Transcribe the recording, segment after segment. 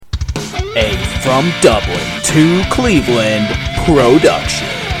A From Dublin to Cleveland production.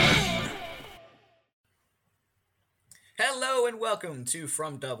 Hello and welcome to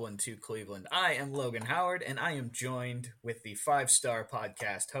From Dublin to Cleveland. I am Logan Howard, and I am joined with the 5-star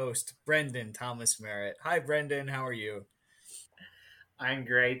podcast host, Brendan Thomas Merritt. Hi, Brendan. How are you? I'm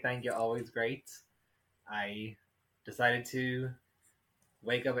great. Thank you. Always great. I decided to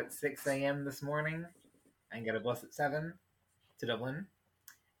wake up at 6 a.m. this morning and get a bus at 7 to Dublin.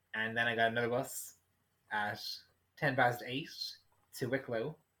 And then I got another bus at 10 past 8 to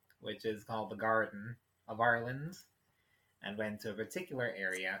Wicklow, which is called the Garden of Ireland, and went to a particular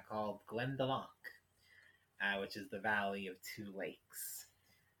area called Glendalough, which is the Valley of Two Lakes.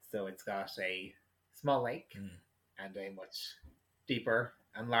 So it's got a small lake and a much deeper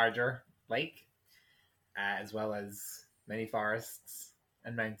and larger lake, as well as many forests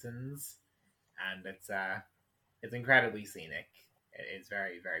and mountains, and it's incredibly scenic. It is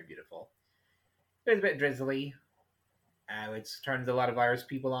very, very beautiful. It's a bit drizzly, which turns a lot of Irish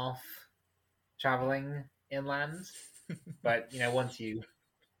people off traveling inland. But once you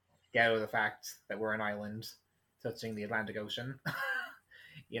get over the fact that we're an island touching the Atlantic Ocean,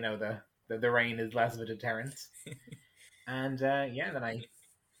 the rain is less of a deterrent. And then I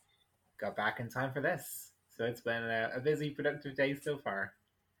got back in time for this. So it's been a busy, productive day so far.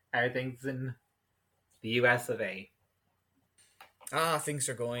 How are things in the US of A? Things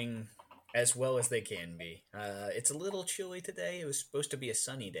are going as well as they can be. It's a little chilly today. It was supposed to be a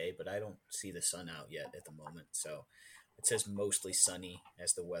sunny day, but I don't see the sun out yet at the moment. So it says mostly sunny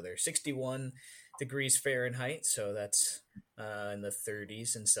as the weather. 61 degrees Fahrenheit, so that's in the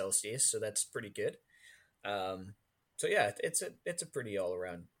 30s in Celsius, so that's pretty good. So yeah, it's a pretty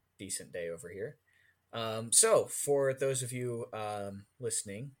all-around decent day over here. So for those of you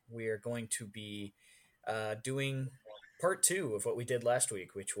listening, we are going to be doing part 2 of what we did last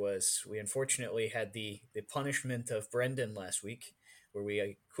week, which was we unfortunately had the punishment of Brendan last week, where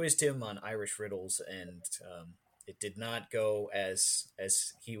we quizzed him on Irish riddles, and it did not go as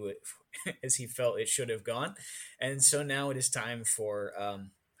he would as he felt it should have gone. And so now it is time for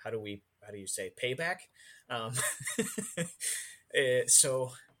how do you say payback?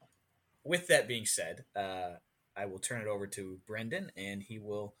 So with that being said, I will turn it over to Brendan, and he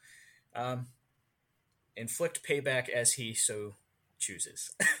will inflict payback as he so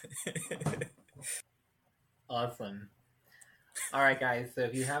chooses. Awesome. All right, guys. So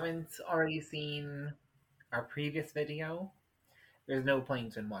if you haven't already seen our previous video, there's no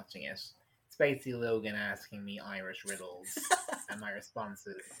point in watching it. It's basically Logan asking me Irish riddles and my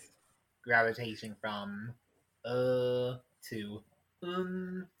responses gravitating from to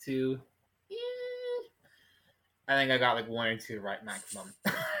to I think I got like 1 or 2 right maximum.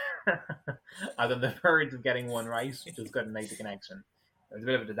 Other than the verge of getting one right, just couldn't make the connection. It was a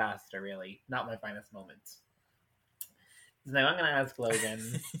bit of a disaster, really. Not my finest moment. So now I'm going to ask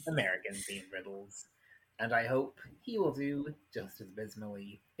Logan American-themed riddles, and I hope he will do just as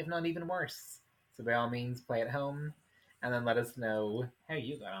abysmally, if not even worse. So by all means, play at home, and then let us know how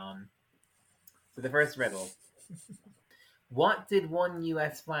you got on. So the first riddle. What did one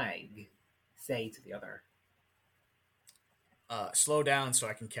US flag say to the other? Slow down so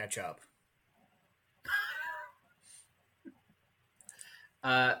I can catch up.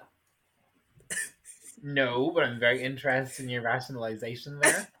 No, but I'm very interested in your rationalization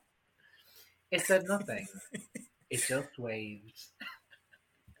there. It said nothing. It just waved.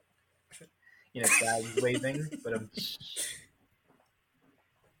 Flags waving, but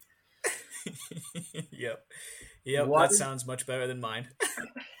Yep, that sounds much better than mine.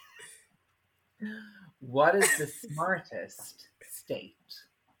 What is the smartest state?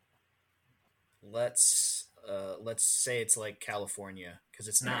 Let's say it's like California, because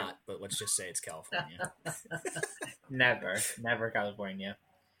it's not, but let's just say it's California. Never California.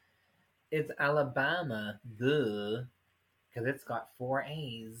 It's Alabama, because it's got 4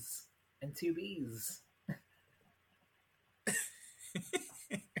 A's and 2 B's.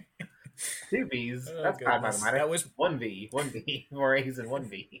 2 B's? That's bad mathematics. That was 1 B, 4 A's and 1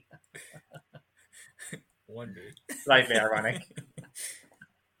 B. 1 B. Slightly ironic.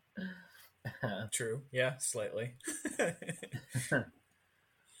 True. Yeah, slightly.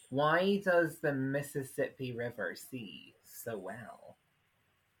 Why does the Mississippi River see so well?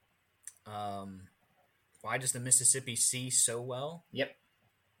 Why does the Mississippi see so well? Yep.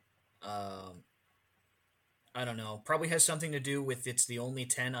 I don't know. Probably has something to do with it's the only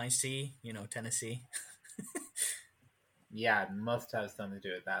 10 I see. Tennessee. Yeah, it must have something to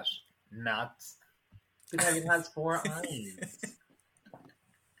do with that. Not because it has 4 eyes.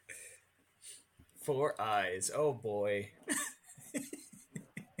 4 eyes. Oh boy.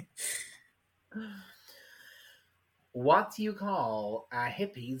 What do you call a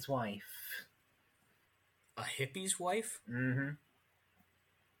hippie's wife? A hippie's wife? Mm-hmm.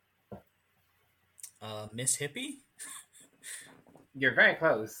 Miss Hippie? You're very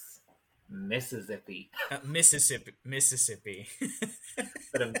close. Mississippi. Mississippi. Mississippi.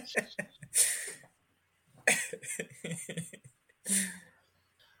 But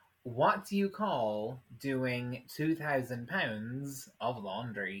what do you call doing 2,000 pounds of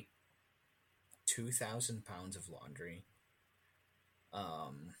laundry? 2,000 pounds of laundry.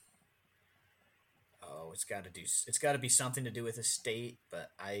 Um. Oh, it's got to do. It's got to be something to do with a state,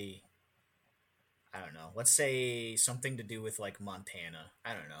 but I don't know. Let's say something to do with like Montana.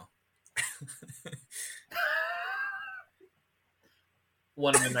 I don't know.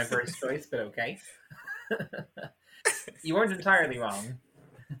 One of my first choice, but okay. You weren't entirely wrong.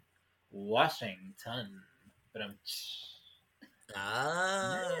 Washington. But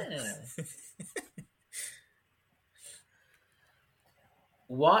Ah. yeah.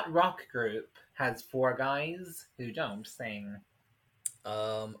 What rock group has four guys who don't sing?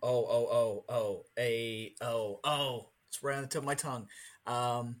 It's right on the tip of my tongue.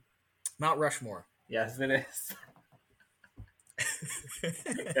 Mount Rushmore. Yes, it is.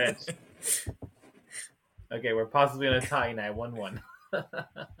 Good. Okay, we're possibly in a tie now, 1-1.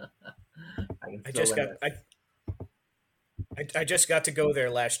 I just got to go there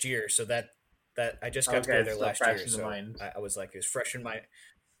last year, so that I just got to go there last year, so I was like, it was fresh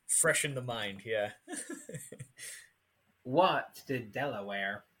in the mind, yeah. What did Della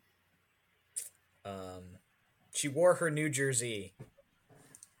wear? She wore her New Jersey.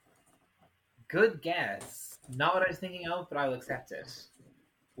 Good guess. Not what I was thinking of, but I'll accept it.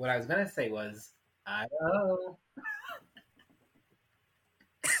 What I was going to say was, I know.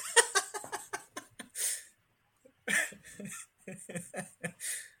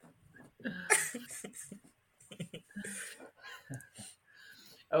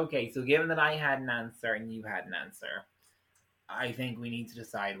 Okay, so given that I had an answer and you had an answer, I think we need to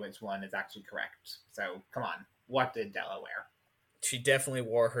decide which one is actually correct. So, come on. What did Della wear? She definitely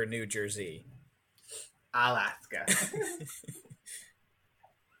wore her New Jersey. Alaska.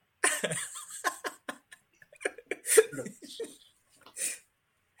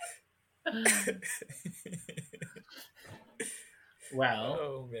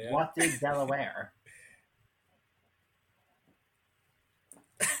 Well, what did Della wear?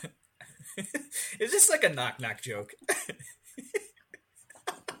 Is this like a knock-knock joke?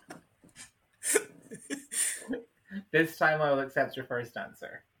 This time I will accept your first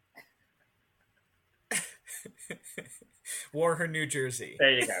answer. Wore her New Jersey.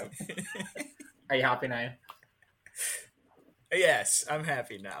 There you go. Are you happy now? Yes, I'm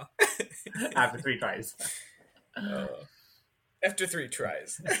happy now. After 3 tries. After 3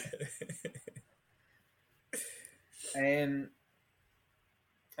 tries.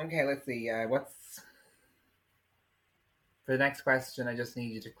 Okay, let's see. What's for the next question? I just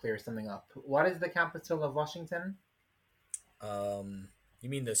need you to clear something up. What is the capital of Washington? You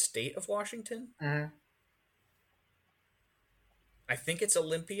mean the state of Washington? Mm-hmm. I think it's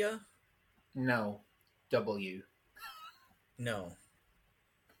Olympia. No, W. No.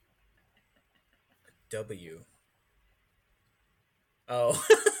 W. Oh.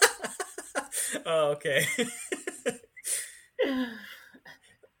 Oh, okay.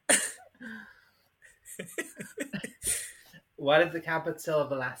 What is the capital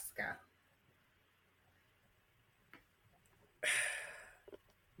of Alaska?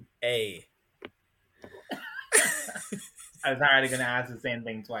 A. I was already going to ask the same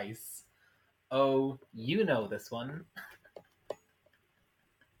thing twice. Oh, you know this one.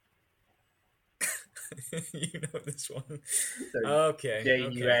 You know this one. So, okay.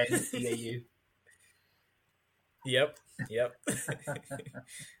 J-U-N-C-A-U. Yep.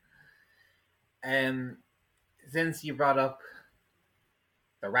 Since you brought up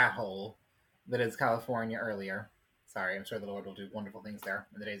the rat hole that is California earlier, sorry, I'm sure the Lord will do wonderful things there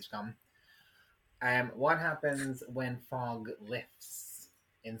in the days to come. What happens when fog lifts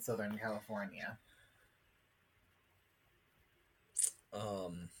in Southern California?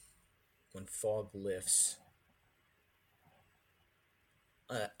 When fog lifts,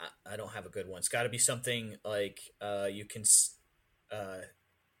 I don't have a good one. It's got to be something like you can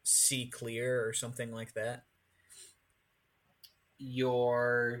see clear or something like that.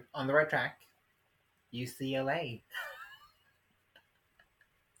 You're on the right track. UCLA.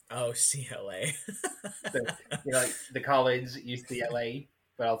 Oh, CLA. So, like the college UCLA,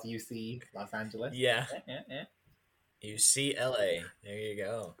 but also UC Los Angeles. Yeah. UCLA. There you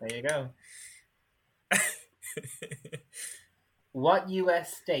go. There you go. What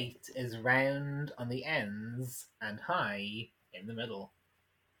US state is round on the ends and high in the middle?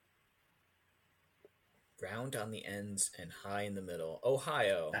 Round on the ends and high in the middle.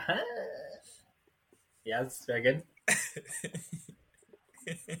 Ohio. Yes, very good.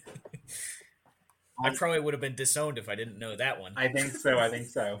 I probably would have been disowned if I didn't know that one. I think so. I think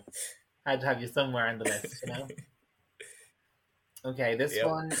so. Had to have you somewhere on the list, you know? Okay, this Yep.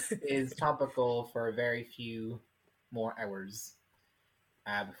 one is topical for a very few more hours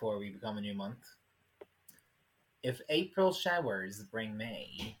before we become a new month. If April showers bring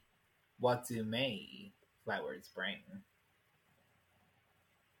May, what do May flowers bring?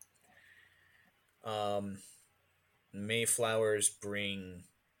 Um, Mayflowers bring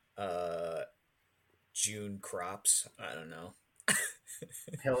uh, June crops. I don't know.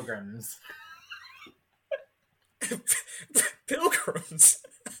 Pilgrims. Pilgrims.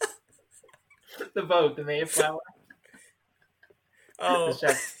 The boat, the Mayflower, the Oh,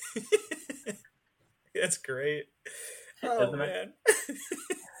 ship, that's great. Oh isn't it? man.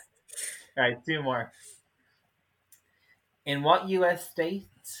 All right, two more. In what U.S. state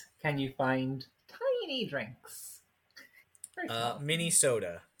can you find tiny drinks? Very small.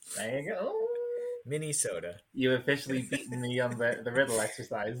 Minnesota. There you go. Minnesota. You officially beaten me on the riddle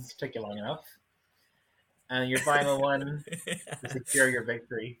exercise. Took you long enough. And your final one to secure your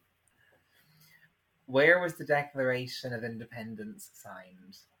victory. Where was the Declaration of Independence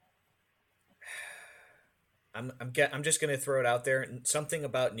signed? I'm just gonna throw it out there. Something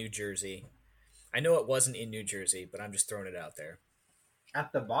about New Jersey. I know it wasn't in New Jersey, but I'm just throwing it out there.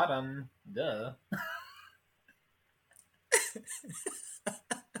 At the bottom, duh.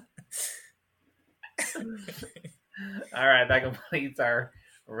 All right, that completes our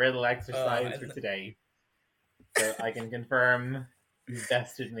riddle exercise for today. So I can confirm you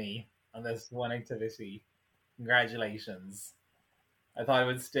bested me on this one activity. Congratulations. I thought it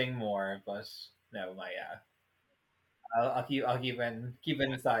would sting more, but no, my I'll keep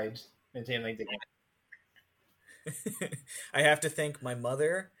it aside. Maintain my dignity. I have to thank my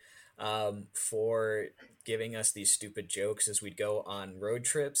mother for giving us these stupid jokes as we'd go on road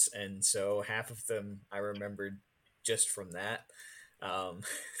trips, and so half of them I remembered just from that. Um,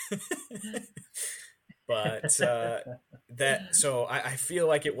 but that so I feel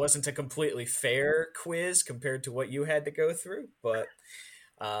like it wasn't a completely fair quiz compared to what you had to go through, but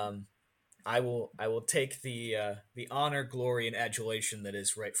um, I will take the honor, glory, and adulation that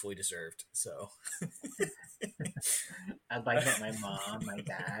is rightfully deserved. So I'd like to thank my mom, my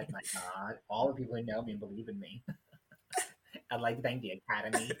dad, my God, all the people who know me and believe in me. I'd like to thank the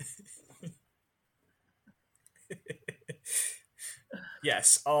Academy.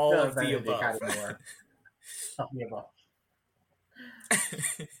 yes, all Still of the offended the above. Academy more. All the above.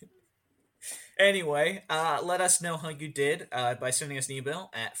 Anyway, let us know how you did by sending us an email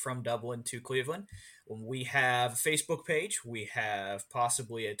at from Dublin to Cleveland. We have a Facebook page. We have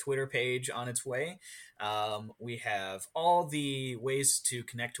possibly a Twitter page on its way. We have all the ways to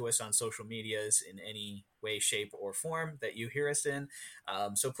connect to us on social medias in any way, shape, or form that you hear us in.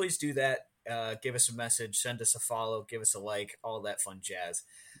 So please do that. Give us a message, send us a follow, give us a like, all that fun jazz.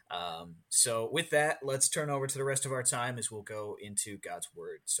 So with that, let's turn over to the rest of our time as we'll go into God's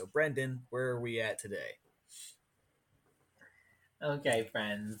Word. So Brendan, where are we at today? Okay,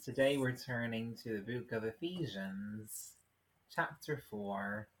 friends, today we're turning to the book of Ephesians, chapter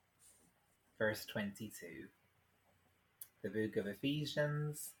 4, verse 22. The book of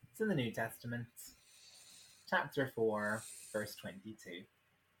Ephesians, it's in the New Testament, chapter 4, verse 22.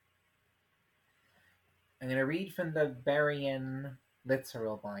 I'm going to read from the Berean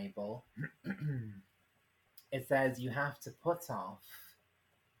Literal Bible. It says, you have to put off,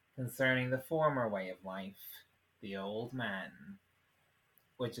 concerning the former way of life, the old man,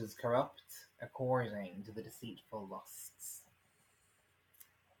 which is corrupt according to the deceitful lusts.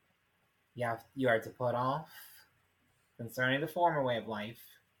 You are to put off, concerning the former way of life,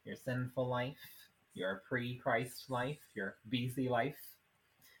 your sinful life, your pre-Christ life, your BC life,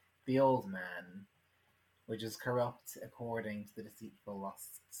 the old man, which is corrupt according to the deceitful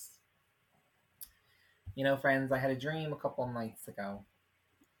lusts. You know, friends, I had a dream a couple of nights ago.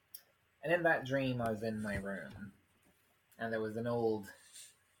 And in that dream, I was in my room. And there was an old,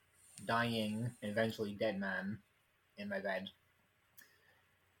 dying, eventually dead man in my bed.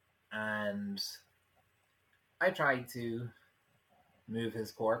 And I tried to move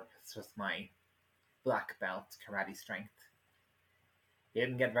his corpse with my black belt karate strength. He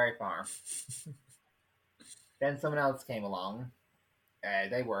didn't get very far. Then someone else came along.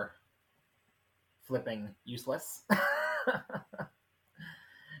 They were flipping useless.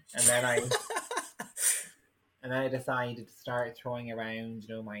 And then And then I decided to start throwing around,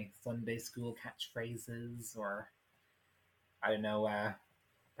 my Sunday school catchphrases, or I don't know,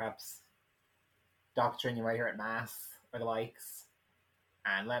 perhaps doctrine you might hear at mass or the likes.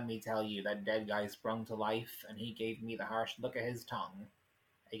 And let me tell you, that dead guy sprung to life, and he gave me the harsh look at his tongue,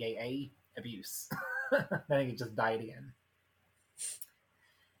 aka abuse. Then he just died again.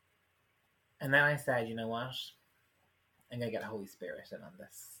 And then I said, you know what? I'm gonna get the Holy Spirit in on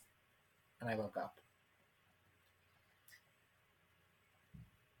this. And I woke up.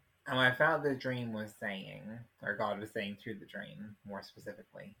 And what I felt the dream was saying, or God was saying through the dream, more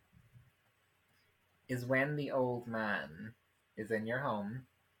specifically, is when the old man is in your home,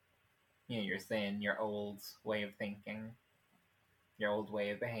 you're saying your old way of thinking, your old way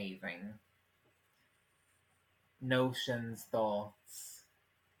of behaving, notions, thoughts,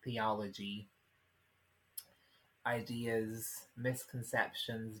 theology, ideas,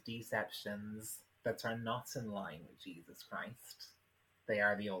 misconceptions, deceptions that are not in line with Jesus Christ. They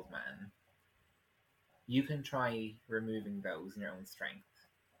are the old man. You can try removing those in your own strength.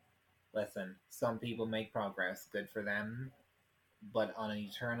 Listen, some people make progress, good for them, but on an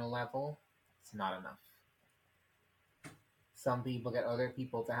eternal level, it's not enough. Some people get other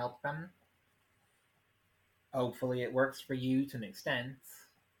people to help them. Hopefully, it works for you to an extent,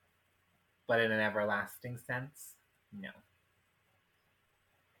 but in an everlasting sense, no.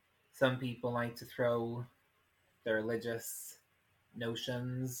 Some people like to throw their religious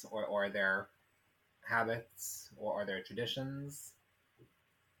notions or their habits or their traditions,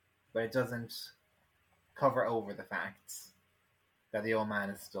 but it doesn't cover over the fact that the old man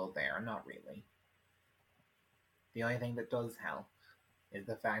is still there. Not really. The only thing that does help is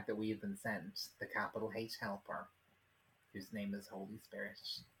the fact that we have been sent the capital H helper, whose name is Holy Spirit.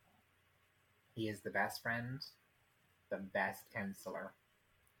 He is the best friend, the best counselor,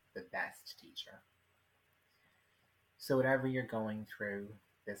 the best teacher. So whatever you're going through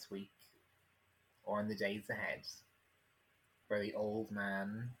this week or in the days ahead, where the old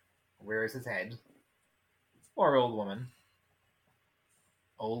man rears his head, or old woman,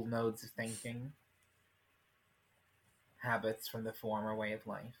 old modes of thinking, habits from the former way of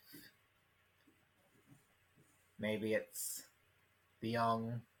life. Maybe it's the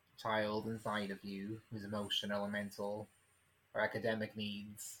young child inside of you whose emotional or mental or academic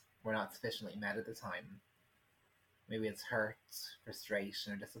needs were not sufficiently met at the time. Maybe it's hurt,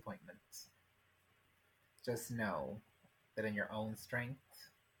 frustration, or disappointment. Just know that in your own strength,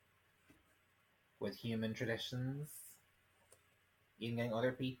 with human traditions, even getting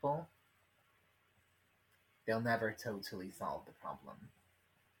other people, they'll never totally solve the problem.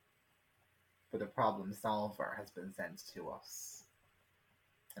 But the problem solver has been sent to us.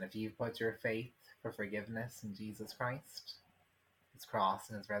 And if you've put your faith for forgiveness in Jesus Christ, his cross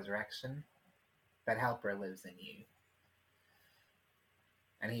and his resurrection, that helper lives in you.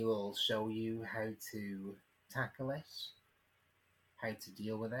 And he will show you how to tackle it, how to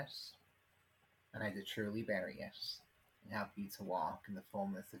deal with it, and how to truly bury it, and help you to walk in the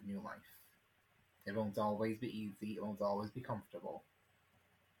fullness of new life. It won't always be easy, it won't always be comfortable.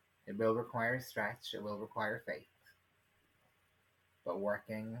 It will require stretch, it will require faith. But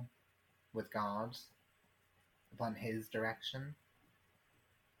working with God upon his direction,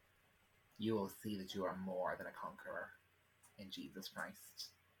 you will see that you are more than a conqueror in Jesus Christ.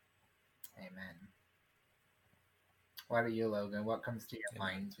 Amen. What about you, Logan? What comes to your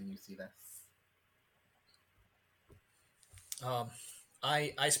mind when you see this? Um,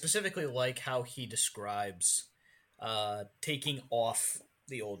 I specifically like how he describes taking off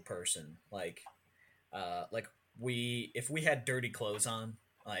the old person, like we if we had dirty clothes on,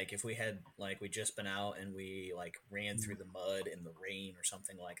 like if we had like we just been out and we like ran through the mud in the rain or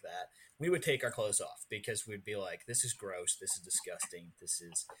something like that, we would take our clothes off because we'd be like, this is gross, this is disgusting, this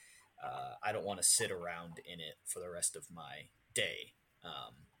is I don't want to sit around in it for the rest of my day.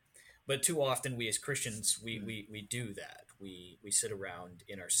 But too often we as Christians we do that. We sit around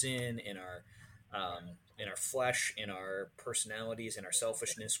in our sin, in our flesh, in our personalities, in our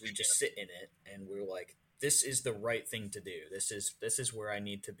selfishness. We just sit in it, and we're like, this is the right thing to do. This is where I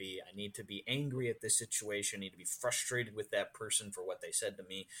need to be. I need to be angry at this situation. I need to be frustrated with that person for what they said to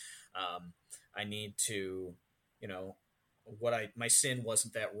me. I need to, you know, my sin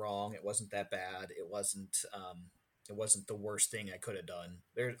wasn't that wrong. It wasn't that bad. It wasn't the worst thing I could have done.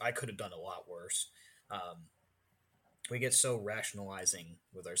 I could have done a lot worse. Um, we get so rationalizing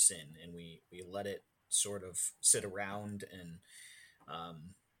with our sin, and we let it sort of sit around and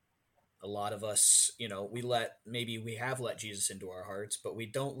um, A lot of us, maybe we have let Jesus into our hearts, but we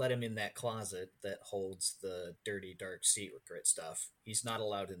don't let him in that closet that holds the dirty, dark secret stuff. He's not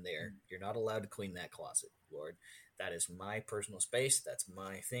allowed in there. You're not allowed to clean that closet, Lord. That is my personal space. That's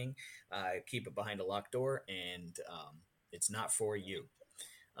my thing. I keep it behind a locked door, and it's not for you.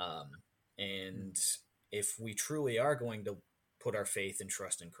 Um, and if we truly are going to put our faith and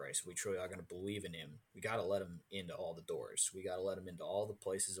trust in Christ, we truly are going to believe in Him, we got to let Him into all the doors. We got to let Him into all the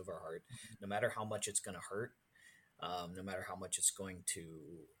places of our heart, no matter how much it's going to hurt, no matter how much it's going to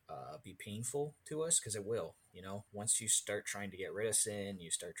be painful to us, because it will. Once you start trying to get rid of sin,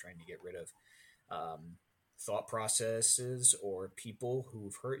 you start trying to get rid of um, thought processes or people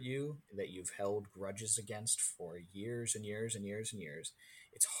who've hurt you that you've held grudges against for years and years and years and years.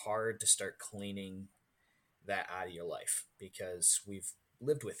 It's hard to start cleaning that out of your life because we've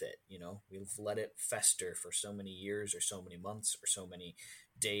lived with it. We've let it fester for so many years or so many months or so many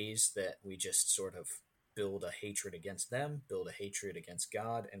days that we just sort of build a hatred against them, build a hatred against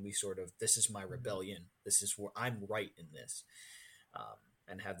God, and we sort of, this is my rebellion, this is where I'm right in this,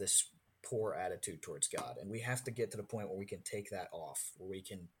 and have this poor attitude towards God. And we have to get to the point where we can take that off, where we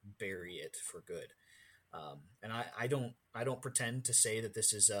can bury it for good. And I don't pretend to say that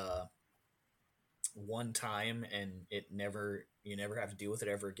this is a one time and you never have to deal with it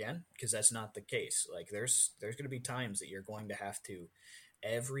ever again, because that's not the case. Like there's going to be times that you're going to have to,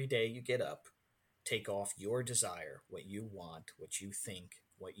 every day you get up, take off your desire, what you want, what you think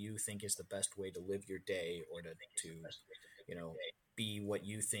is the best way to live your day, or to you know be what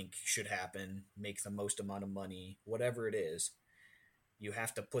you think should happen, make the most amount of money, whatever it is. You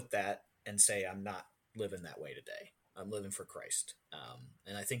have to put that and say, I'm not living that way today. I'm living for Christ.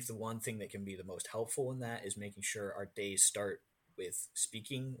 And I think the one thing that can be the most helpful in that is making sure our days start with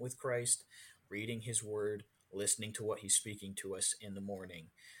speaking with Christ, reading His Word, listening to what He's speaking to us in the morning.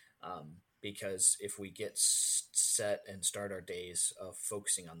 Because if we get set and start our days of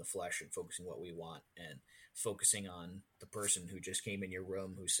focusing on the flesh and focusing what we want and focusing on the person who just came in your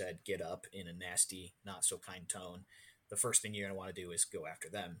room who said get up in a nasty, not so kind tone, the first thing you're going to want to do is go after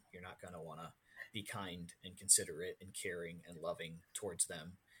them. You're not going to want to be kind and considerate and caring and loving towards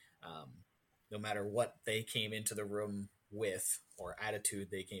them, no matter what they came into the room with or attitude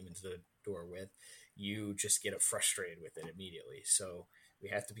they came into the door with. You just get frustrated with it immediately. So we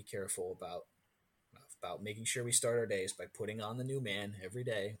have to be careful about making sure we start our days by putting on the new man every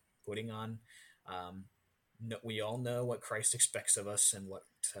day, putting on. No, we all know what Christ expects of us and what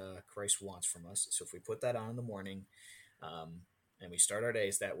Christ wants from us. So if we put that on in the morning, um, and we start our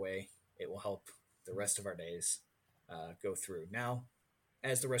days that way, it will help the rest of our days go through. Now,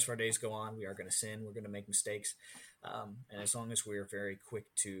 as the rest of our days go on, we are going to sin, we're going to make mistakes, and as long as we're very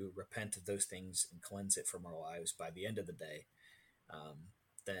quick to repent of those things and cleanse it from our lives by the end of the day,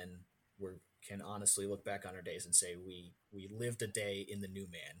 then we can honestly look back on our days and say we lived a day in the new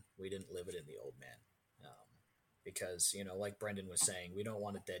man. We didn't live it in the old man. Because like Brendan was saying, we don't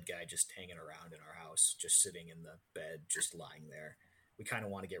want a dead guy just hanging around in our house, just sitting in the bed, just lying there. We kind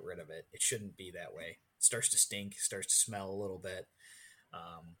of want to get rid of it. It shouldn't be that way. It starts to stink, starts to smell a little bit.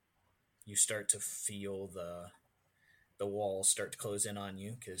 You start to feel the walls start to close in on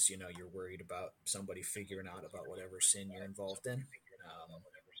you because you're worried about somebody figuring out about whatever sin you're involved in.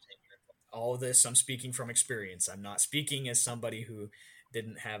 All of this, I'm speaking from experience. I'm not speaking as somebody who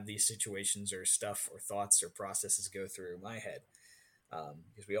didn't have these situations or stuff or thoughts or processes go through my head.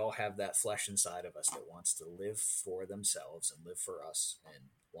 Because we all have that flesh inside of us that wants to live for themselves and live for us and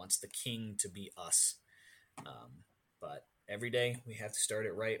wants the king to be us. But every day we have to start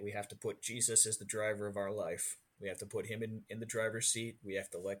it right. We have to put Jesus as the driver of our life. We have to put him in the driver's seat. We have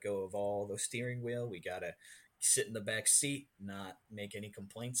to let go of all the steering wheel. We got to sit in the back seat, not make any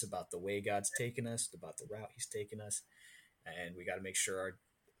complaints about the way God's taken us, about the route He's taken us, and we got to make sure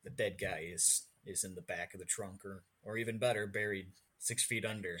the dead guy is in the back of the trunk, or even better, buried 6 feet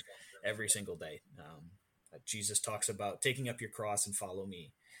under every single day. Jesus talks about taking up your cross and follow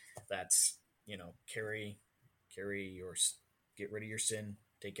me. That's carry your get rid of your sin,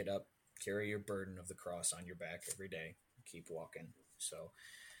 take it up, carry your burden of the cross on your back every day, keep walking. So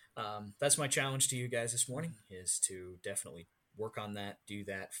that's my challenge to you guys this morning, is to definitely work on that, do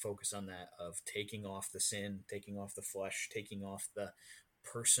that, focus on that, of taking off the sin, taking off the flesh, taking off the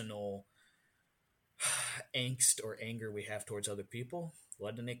personal angst or anger we have towards other people,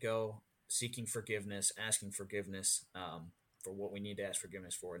 letting it go, seeking forgiveness, asking forgiveness for what we need to ask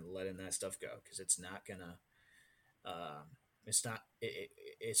forgiveness for, and letting that stuff go, because it's not gonna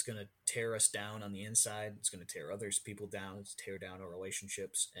it's gonna tear us down on the inside. It's gonna tear others people down. It's tear down our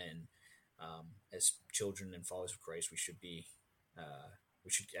relationships. And as children and followers of Christ, we should be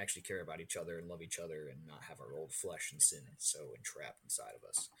we should actually care about each other and love each other and not have our old flesh and sin so entrapped inside of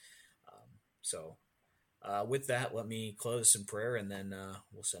us. With that, let me close in prayer, and then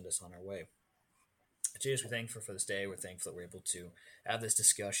we'll send us on our way. Jesus, we're thankful for this day. We're thankful that we're able to have this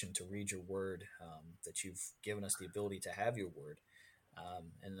discussion, to read your word, that you've given us the ability to have your word.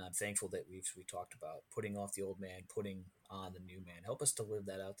 And I'm thankful that we talked about putting off the old man, putting on the new man. Help us to live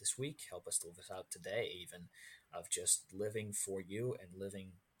that out this week. Help us to live this out today, even, of just living for you and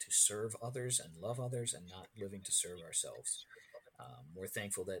living to serve others and love others and not living to serve ourselves. We're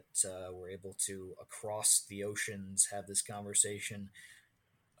thankful that we're able to, across the oceans, have this conversation.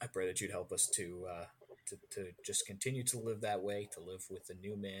 I pray that you'd help us to just continue to live that way, to live with the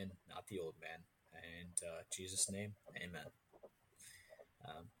new man, not the old man. And Jesus' name, amen.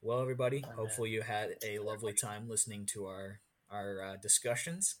 Well, everybody, Amen. hopefully you had a lovely time listening to our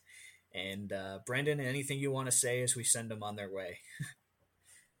discussions. And Brendan, anything you want to say as we send them on their way?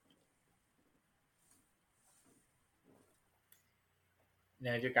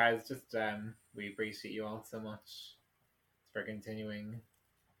 No, you guys, just we appreciate you all so much for continuing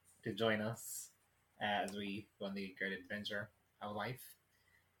to join us as we go on the great adventure of life.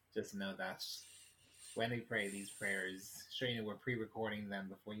 Just know that when we pray these prayers, sure, you know, we're pre-recording them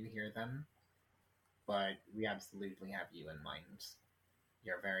before you hear them, but we absolutely have you in mind.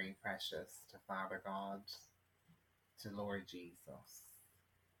 You're very precious to Father God, to Lord Jesus,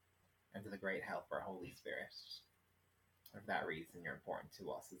 and to the great helper, Holy Spirit. For that reason, you're important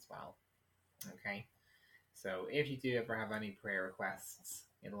to us as well. Okay? So if you do ever have any prayer requests,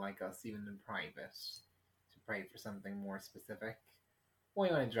 you'd like us, even in private, to pray for something more specific, or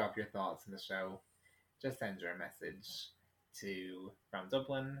you want to drop your thoughts in the show, just send your message to from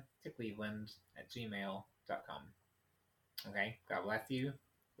Dublin to Cleveland at gmail.com. Okay? God bless you.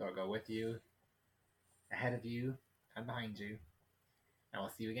 Lord go with you, ahead of you, and behind you. And we'll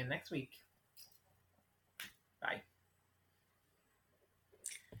see you again next week. Bye.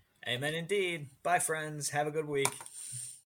 Amen indeed. Bye, friends. Have a good week.